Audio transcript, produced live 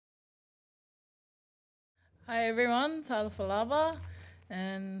Hi everyone, Tala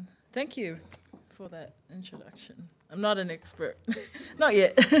and thank you for that introduction. I'm not an expert, not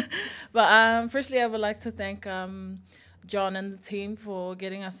yet. But firstly, I would like to thank John and the team for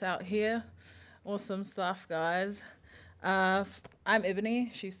getting us out here. Awesome stuff, guys. I'm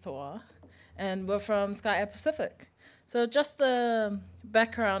Ebony, she's To'oa, and we're from Sky Air Pacific. So just the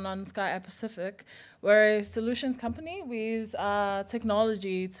background on Sky Air Pacific, we're a solutions company. We use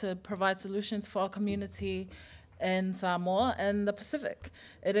technology to provide solutions for our community in Samoa and the Pacific.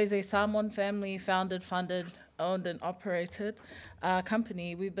 It is a Samoan family founded, funded, owned, and operated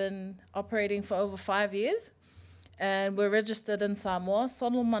company. We've been operating for over 5 years, and we're registered in Samoa,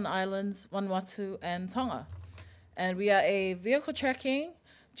 Solomon Islands, Vanuatu, and Tonga. And we are a vehicle tracking,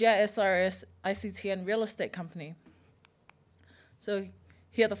 GIS, ICT, and real estate company. So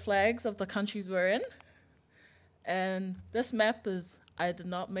here are the flags of the countries we're in. And this map is, I did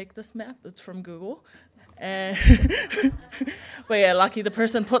not make this map, it's from Google. And but yeah, lucky the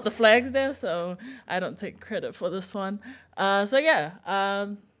person put the flags there, so I don't take credit for this one. The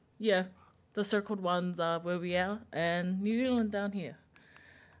circled ones are where we are, and New Zealand down here.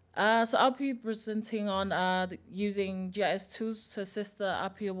 So I'll be presenting on using GIS tools to assess the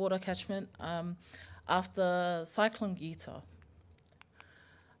Apia water catchment after Cyclone Gita.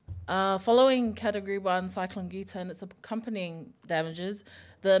 Following Category 1 Cyclone Gita and its accompanying damages,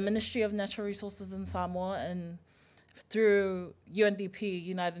 the Ministry of Natural Resources in Samoa and through UNDP,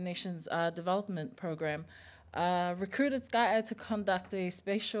 United Nations Development Program, recruited Sky Air to conduct a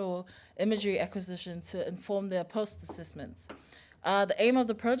spatial imagery acquisition to inform their post-assessments. The aim of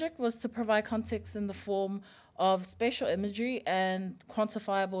the project was to provide context in the form of spatial imagery and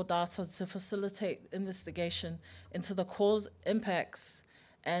quantifiable data to facilitate investigation into the cause, impacts,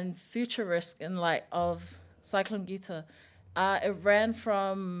 and future risk in light of Cyclone Gita. It ran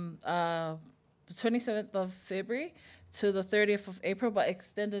from the 27th of February to the 30th of April, but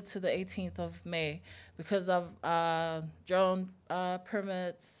extended to the 18th of May because of drone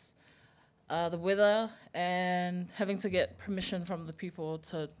permits, the weather, and having to get permission from the people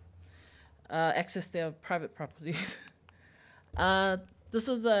to access their private properties. This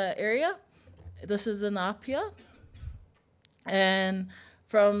is the area. This is in Apia. And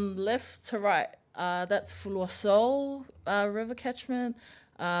from left to right, that's Faleaupu river catchment,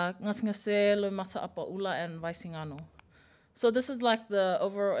 Ngasngase, Loimata Apaula, and Vaisingano. So this is like the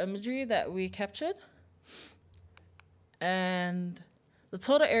overall imagery that we captured. And the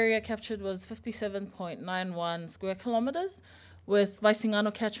total area captured was 57.91 square kilometers, with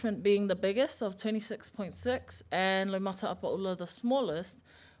Vaisingano catchment being the biggest of 26.6 and Loimata Apaula the smallest,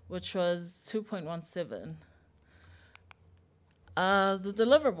 which was 2.17. The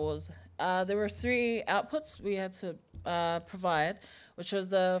deliverables. There were 3 outputs we had to provide, which was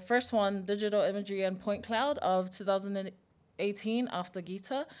the first one, digital imagery and point cloud of 2018 after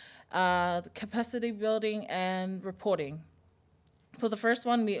Gita, capacity building and reporting. For the first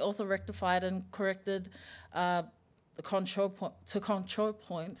one, we also rectified and corrected the control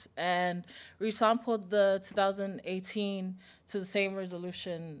points and resampled the 2018 to the same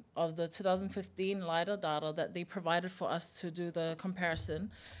resolution of the 2015 LiDAR data that they provided for us to do the comparison.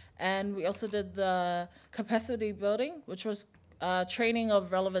 And we also did the capacity building, which was training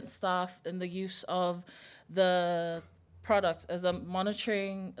of relevant staff in the use of the products as a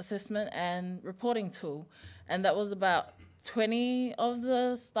monitoring, assessment, and reporting tool. And that was about 20 of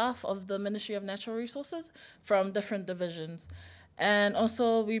the staff of the Ministry of Natural Resources from different divisions. And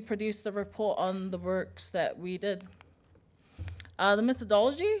also we produced a report on the works that we did. The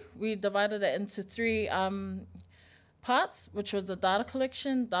methodology, we divided it into 3 parts, which was the data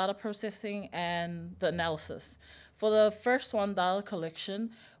collection, data processing, and the analysis. For the first one, data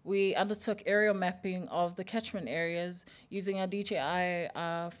collection, we undertook aerial mapping of the catchment areas using a DJI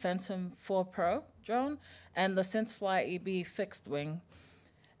Phantom 4 Pro drone and the SenseFly EB fixed wing.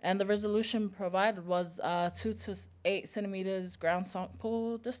 And the resolution provided was 2 to 8 centimeters ground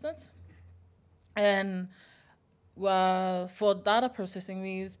sample distance. And for data processing,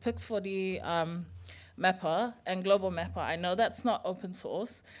 we used Pix4D Mapper and Global Mapper. I know that's not open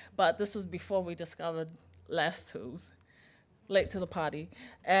source, but this was before we discovered LAS tools, late to the party.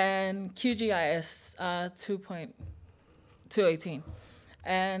 And QGIS 2.218.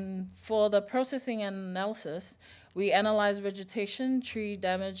 And for the processing and analysis, we analyzed vegetation, tree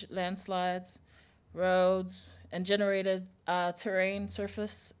damage, landslides, roads, and generated terrain,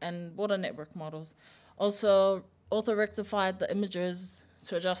 surface, and water network models. Also rectified the images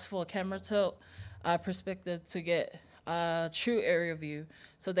to adjust for camera tilt perspective to get true area view,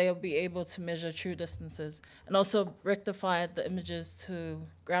 so they'll be able to measure true distances, and also rectified the images to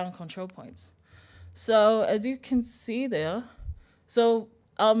ground control points. So as you can see there, so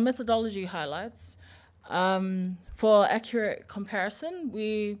our methodology highlights. For accurate comparison,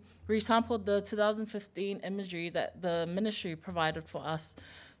 we resampled the 2015 imagery that the ministry provided for us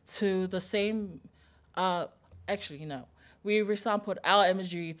to the same, actually, no. We resampled our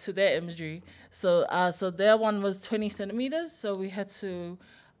imagery to their imagery. So their one was 20 centimeters, so we had to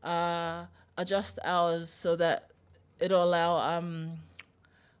adjust ours so that it'll allow,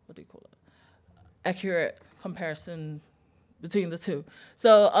 what do you call it? Accurate comparison between the two.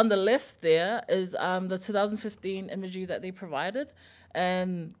 So on the left there is the 2015 imagery that they provided,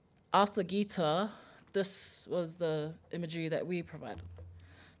 and after Gita, this was the imagery that we provided.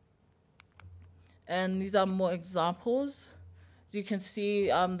 And these are more examples. As you can see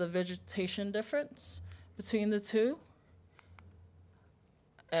the vegetation difference between the two.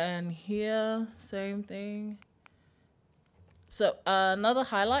 And here, same thing. So another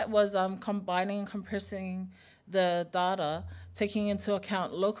highlight was combining and compressing the data, taking into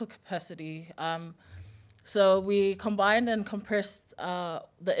account local capacity. So we combined and compressed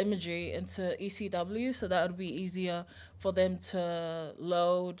the imagery into ECW, so that would be easier for them to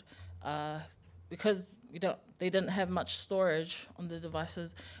load, because they didn't have much storage on the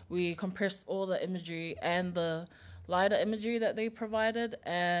devices. We compressed all the imagery and the LiDAR imagery that they provided,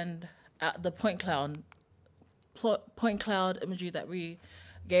 and the point cloud imagery that we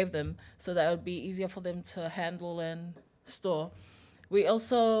gave them, so that it would be easier for them to handle and store. We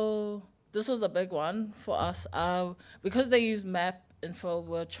also, this was a big one for us, because they use map info,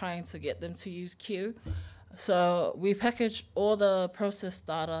 we're trying to get them to use Q. So we packaged all the process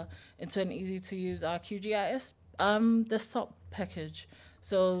data into an easy-to-use QGIS desktop package.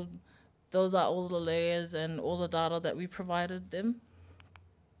 So those are all the layers and all the data that we provided them.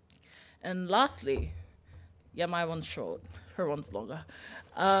 And lastly, yeah, my one's short, her one's longer.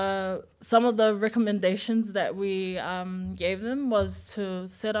 Some of the recommendations that we gave them was to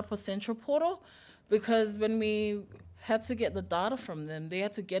set up a central portal, because when we had to get the data from them, they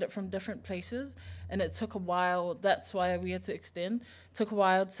had to get it from different places, and it took a while. That's why we had to extend. It took a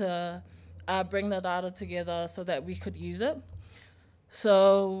while to bring the data together so that we could use it.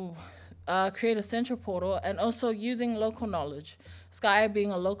 So create a central portal, and also using local knowledge. Sky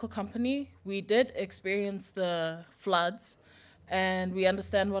being a local company, we did experience the floods, and we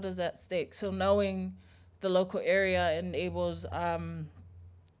understand what is at stake. So knowing the local area enables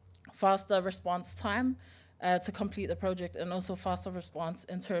faster response time to complete the project, and also faster response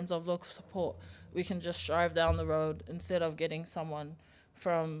in terms of local support. We can just drive down the road instead of getting someone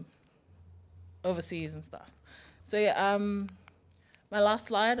from overseas and stuff. So yeah, my last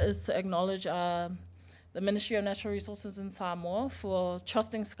slide is to acknowledge the Ministry of Natural Resources in Samoa for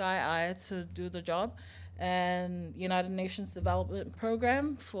trusting Sky Eye to do the job, and United Nations Development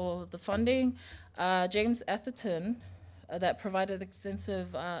Program for the funding, James Atherton that provided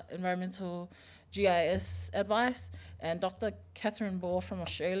extensive environmental GIS advice, and Dr. Catherine Ball from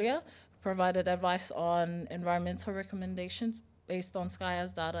Australia provided advice on environmental recommendations based on Sky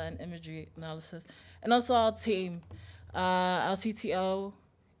Eye's data and imagery analysis. And also our team, our CTO,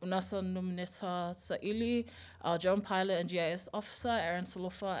 Unasa Numineta Saili, our drone pilot and GIS officer, Aaron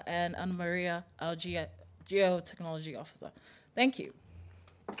Solofa, and Anna Maria, our geotechnology officer. Thank you.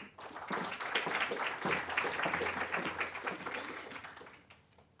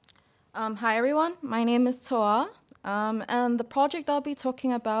 Hi everyone, my name is To'oa, and the project I'll be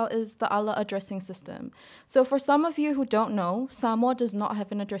talking about is the ALA addressing system. So for some of you who don't know, Samoa does not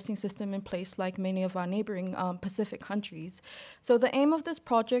have an addressing system in place like many of our neighboring Pacific countries. So the aim of this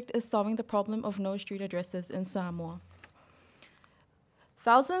project is solving the problem of no street addresses in Samoa.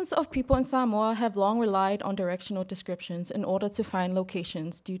 Thousands of people in Samoa have long relied on directional descriptions in order to find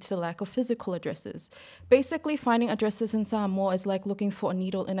locations due to the lack of physical addresses. Basically, finding addresses in Samoa is like looking for a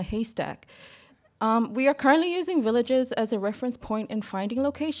needle in a haystack. We are currently using villages as a reference point in finding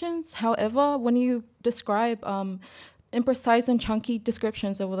locations. However, when you describe imprecise and chunky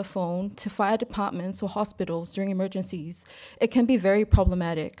descriptions over the phone to fire departments or hospitals during emergencies, it can be very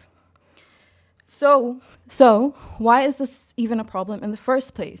problematic. So why is this even a problem in the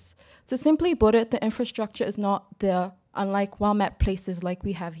first place? To simply put it, the infrastructure is not there, unlike well-mapped places like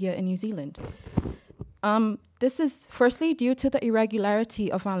we have here in New Zealand. This is firstly due to the irregularity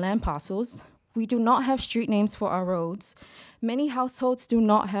of our land parcels. We do not have street names for our roads. Many households do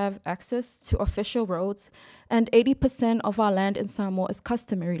not have access to official roads, and 80% of our land in Samoa is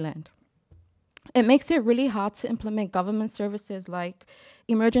customary land. It makes it really hard to implement government services like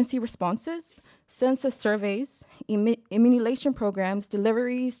emergency responses, census surveys, immunization programs,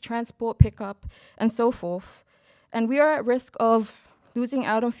 deliveries, transport pickup, and so forth. And we are at risk of losing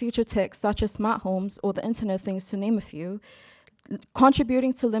out on future tech such as smart homes or the Internet of Things, to name a few,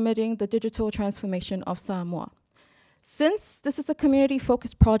 contributing to limiting the digital transformation of Samoa. Since this is a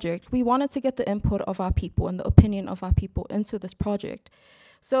community-focused project, we wanted to get the input of our people and the opinion of our people into this project.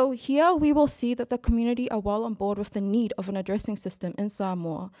 So here we will see that the community are well on board with the need of an addressing system in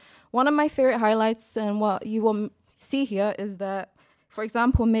Samoa. One of my favorite highlights and what you will see here is that, for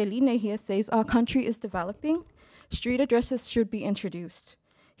example, Meline here says, our country is developing. Street addresses should be introduced.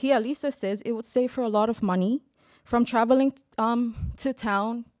 Here, Lisa says it would save her a lot of money from traveling to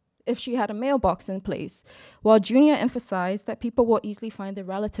town if she had a mailbox in place, while Junior emphasized that people will easily find their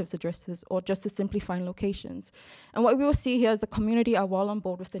relatives' addresses or just to simply find locations. And what we will see here is the community are well on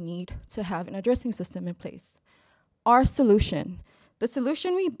board with the need to have an addressing system in place. Our solution. The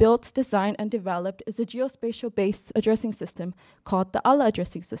solution we built, designed, and developed is a geospatial-based addressing system called the ALA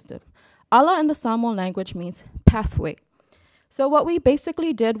addressing system. ALA in the Samoan language means pathway. So what we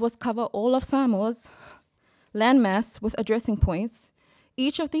basically did was cover all of Samoa's landmass with addressing points.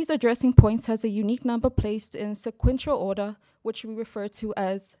 Each of these addressing points has a unique number placed in sequential order, which we refer to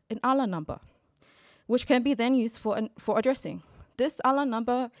as an ALA number, which can be then used for addressing. This ALA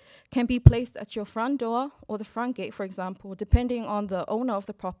number can be placed at your front door or the front gate, for example, depending on the owner of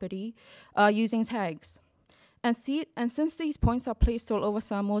the property, using tags. And since these points are placed all over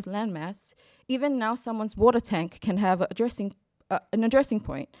Samoa's landmass, even now someone's water tank can have an addressing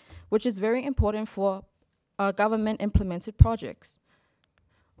point, which is very important for government-implemented projects.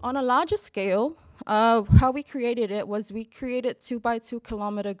 On a larger scale, how we created it was we created 2x2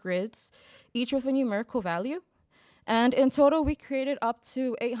 kilometer grids, each with a numerical value. And in total, we created up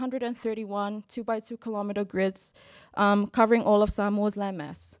to 831 2x2 kilometer grids covering all of Samoa's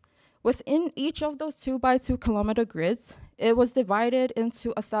landmass. Within each of those 2x2 kilometer grids, it was divided into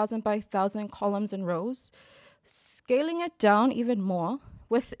 1,000 by 1,000 columns and rows. Scaling it down even more,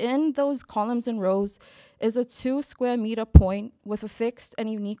 within those columns and rows is a 2 square meter point with a fixed and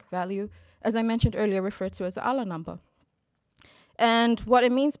unique value, as I mentioned earlier, referred to as the ALA number. And what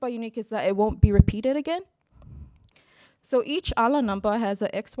it means by unique is that it won't be repeated again. So each ALA number has a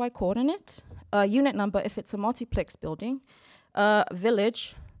XY coordinate, a unit number if it's a multiplex building, a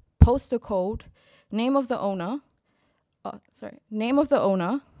village, postal code, name of the owner,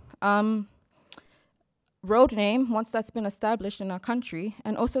 road name once that's been established in our country,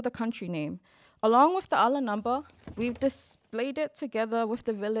 and also the country name. Along with the ALA number, we've displayed it together with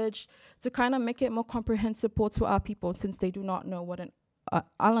the village to kind of make it more comprehensible to our people since they do not know what an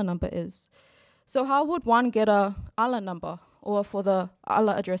ALA number is. So how would one get a ALA number or for the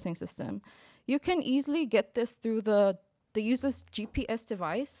ALA addressing system? You can easily get this through the user's GPS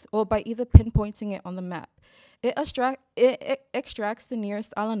device or by either pinpointing it on the map. It extracts the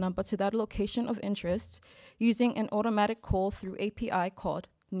nearest ALA number to that location of interest using an automatic call through API called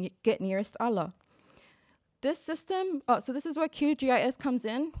Get Nearest ALA. This system, so this is where QGIS comes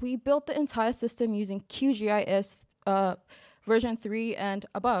in. We built the entire system using QGIS version 3 and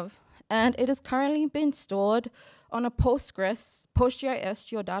above, and it is currently being stored on a PostGIS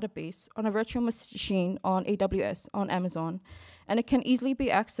geodatabase on a virtual machine on AWS on Amazon, and it can easily be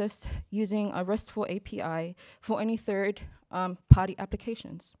accessed using a RESTful API for any third-party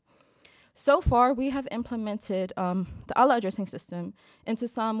applications. So far, we have implemented the ALA addressing system into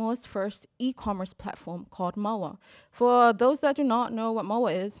Samoa's first e-commerce platform called MOA. For those that do not know what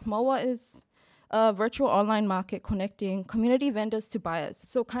MOA is a virtual online market connecting community vendors to buyers.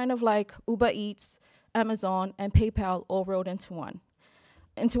 So kind of like Uber Eats, Amazon, and PayPal all rolled into one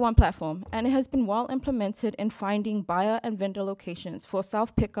platform. And it has been well implemented in finding buyer and vendor locations for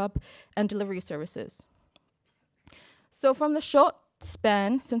self-pickup and delivery services. So from the short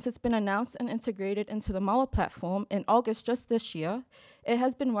span, since it's been announced and integrated into the MOA platform in August just this year, it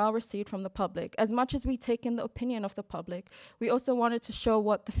has been well received from the public. As much as we take in the opinion of the public, we also wanted to show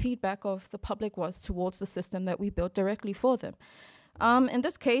what the feedback of the public was towards the system that we built directly for them. In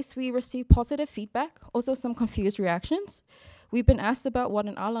this case, we received positive feedback, also some confused reactions. We've been asked about what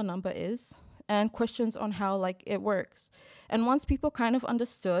an ALA number is and questions on how it works. And once people kind of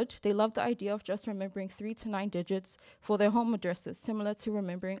understood, they loved the idea of just remembering 3 to 9 digits for their home addresses, similar to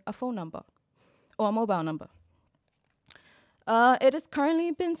remembering a phone number or a mobile number. It has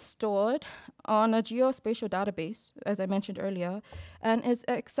currently been stored on a geospatial database, as I mentioned earlier, and is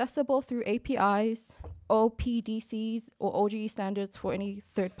accessible through APIs, OPDCs, or OGE standards for any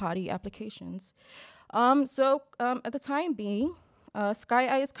third-party applications. At the time being,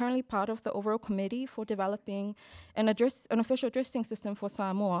 SkyEye is currently part of the overall committee for developing an official addressing system for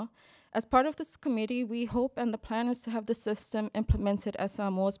Samoa, As part of this committee, we hope and the plan is to have the system implemented as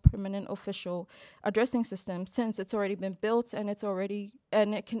Samoa's permanent official addressing system, since it's already been built and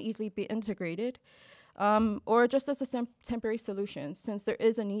it can easily be integrated, or just as a temporary solution, since there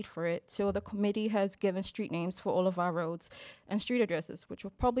is a need for it. So the committee has given street names for all of our roads and street addresses, which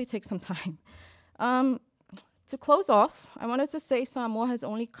will probably take some time. To close off, I wanted to say Samoa has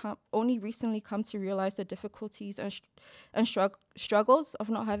only recently come to realize the difficulties and struggles of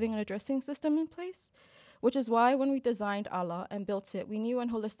not having an addressing system in place, which is why when we designed ALA and built it, we knew an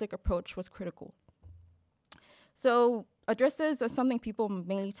holistic approach was critical. So addresses are something people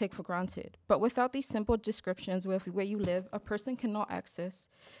mainly take for granted, but without these simple descriptions of where you live, a person cannot access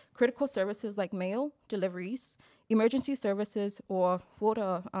critical services like mail, deliveries, emergency services, or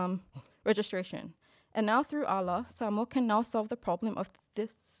voter registration. And now through ALA, Samoa can now solve the problem of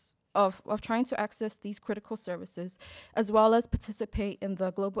trying to access these critical services, as well as participate in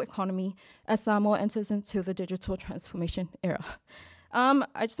the global economy as Samoa enters into the digital transformation era.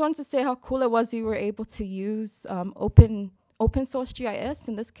 I just wanted to say how cool it was we were able to use open source GIS,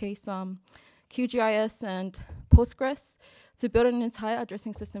 in this case QGIS and Postgres, to build an entire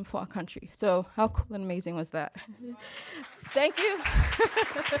addressing system for our country. So how cool and amazing was that? Thank you.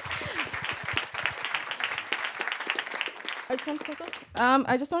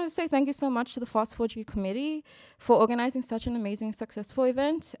 I just wanted to say thank you so much to the FOSS4G committee for organizing such an amazing, successful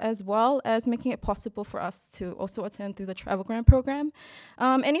event, as well as making it possible for us to also attend through the travel grant program.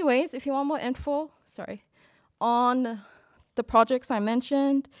 Anyways, if you want more info, on the projects I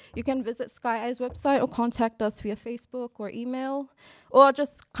mentioned, you can visit SkyEye's website or contact us via Facebook or email, or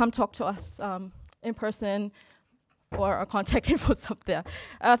just come talk to us in person, or our contact info's up there.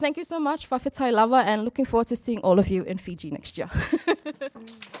 Thank you so much, Whawhetai Lava, and looking forward to seeing all of you in Fiji next year.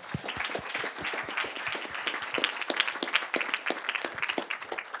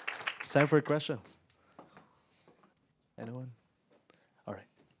 It's time for questions. Anyone? All right.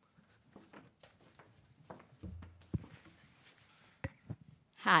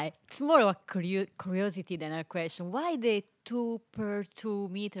 Hi, it's more of a curiosity than a question. Why the 2 per 2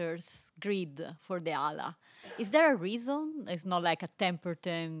 meters grid for the ALA? Is there a reason? It's not like a 10 per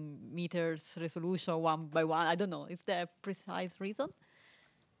 10 meters resolution, 1 by 1. I don't know. Is there a precise reason?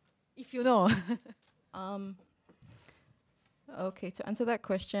 If you know. Okay, to answer that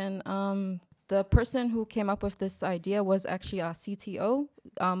question, the person who came up with this idea was actually our CTO,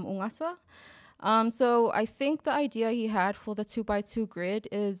 Ungasa. So I think the idea he had for the 2 by 2 grid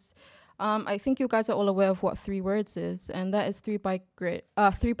is, I think you guys are all aware of what 3 words is, and that is 3 by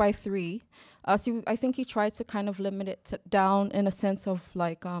 3. So I think he tried to kind of limit it down in a sense of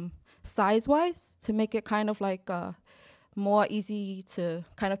like size-wise, to make it kind of like more easy to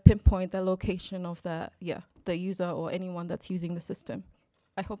kind of pinpoint the location of the user or anyone that's using the system.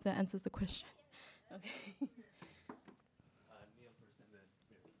 I hope that answers the question. Okay.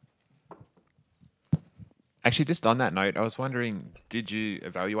 Actually, just on that note, I was wondering, did you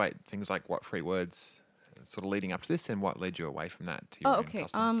evaluate things like what 3 words sort of leading up to this, and what led you away from that to your own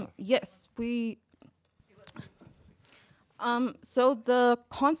custom stuff? Yes, we. So the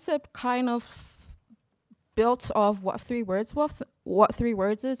concept kind of built off what 3 words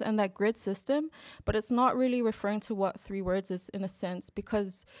is, and that grid system, but it's not really referring to what 3 words is in a sense,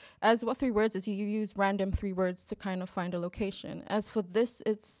 because as what 3 words is, you use random 3 words to kind of find a location. As for this,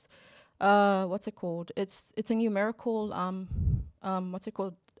 it's what's it called? It's a numerical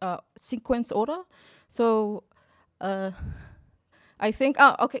sequence order. So I think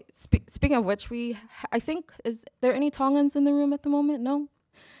okay. Speaking of which, I think, is there any Tongans in the room at the moment? No.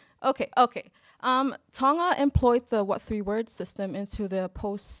 Okay. Tonga employed the what 3 words system into the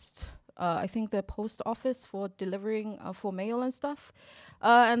post. I think the post office for delivering for mail and stuff.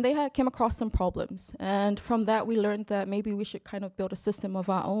 And they came across some problems. And from that, we learned that maybe we should kind of build a system of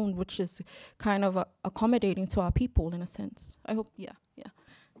our own, which is kind of accommodating to our people in a sense. I hope, yeah.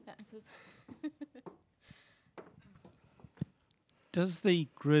 That answers. Does the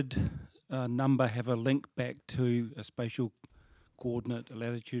grid number have a link back to a spatial coordinate, a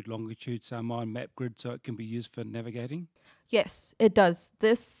latitude, longitude, Samoan map grid, so it can be used for navigating? Yes, it does.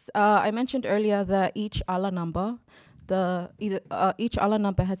 This, I mentioned earlier that each ALA number, each ALA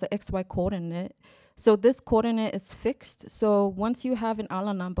number has an XY coordinate. So this coordinate is fixed. So once you have an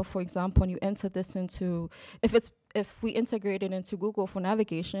ALA number, for example, and you enter this into, if we integrate it into Google for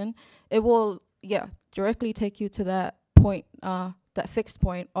navigation, it will, directly take you to that point, that fixed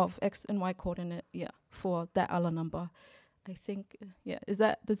point of X and Y coordinate, for that ALA number. I think, does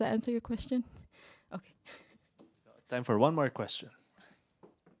that answer your question? Okay. Time for one more question.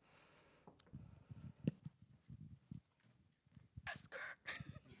 Ask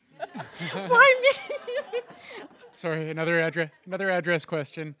her. Why me? Sorry, another address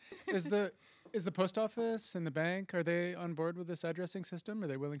question. Is the post office and the bank, are they on board with this addressing system? Are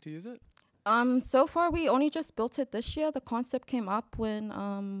they willing to use it? So far, we only just built it this year. The concept came up when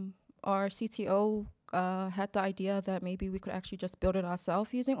our CTO had the idea that maybe we could actually just build it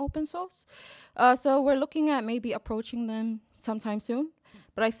ourselves using open source. So we're looking at maybe approaching them sometime soon.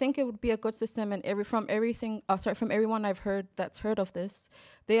 But I think it would be a good system, and from everyone I've heard that's heard of this,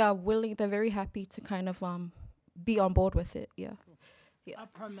 they're very happy to kind of be on board with it. Yeah. Our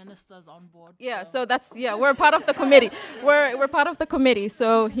Prime Minister's on board. Yeah, so that's we're part of the committee. We're part of the committee.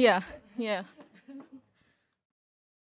 So yeah.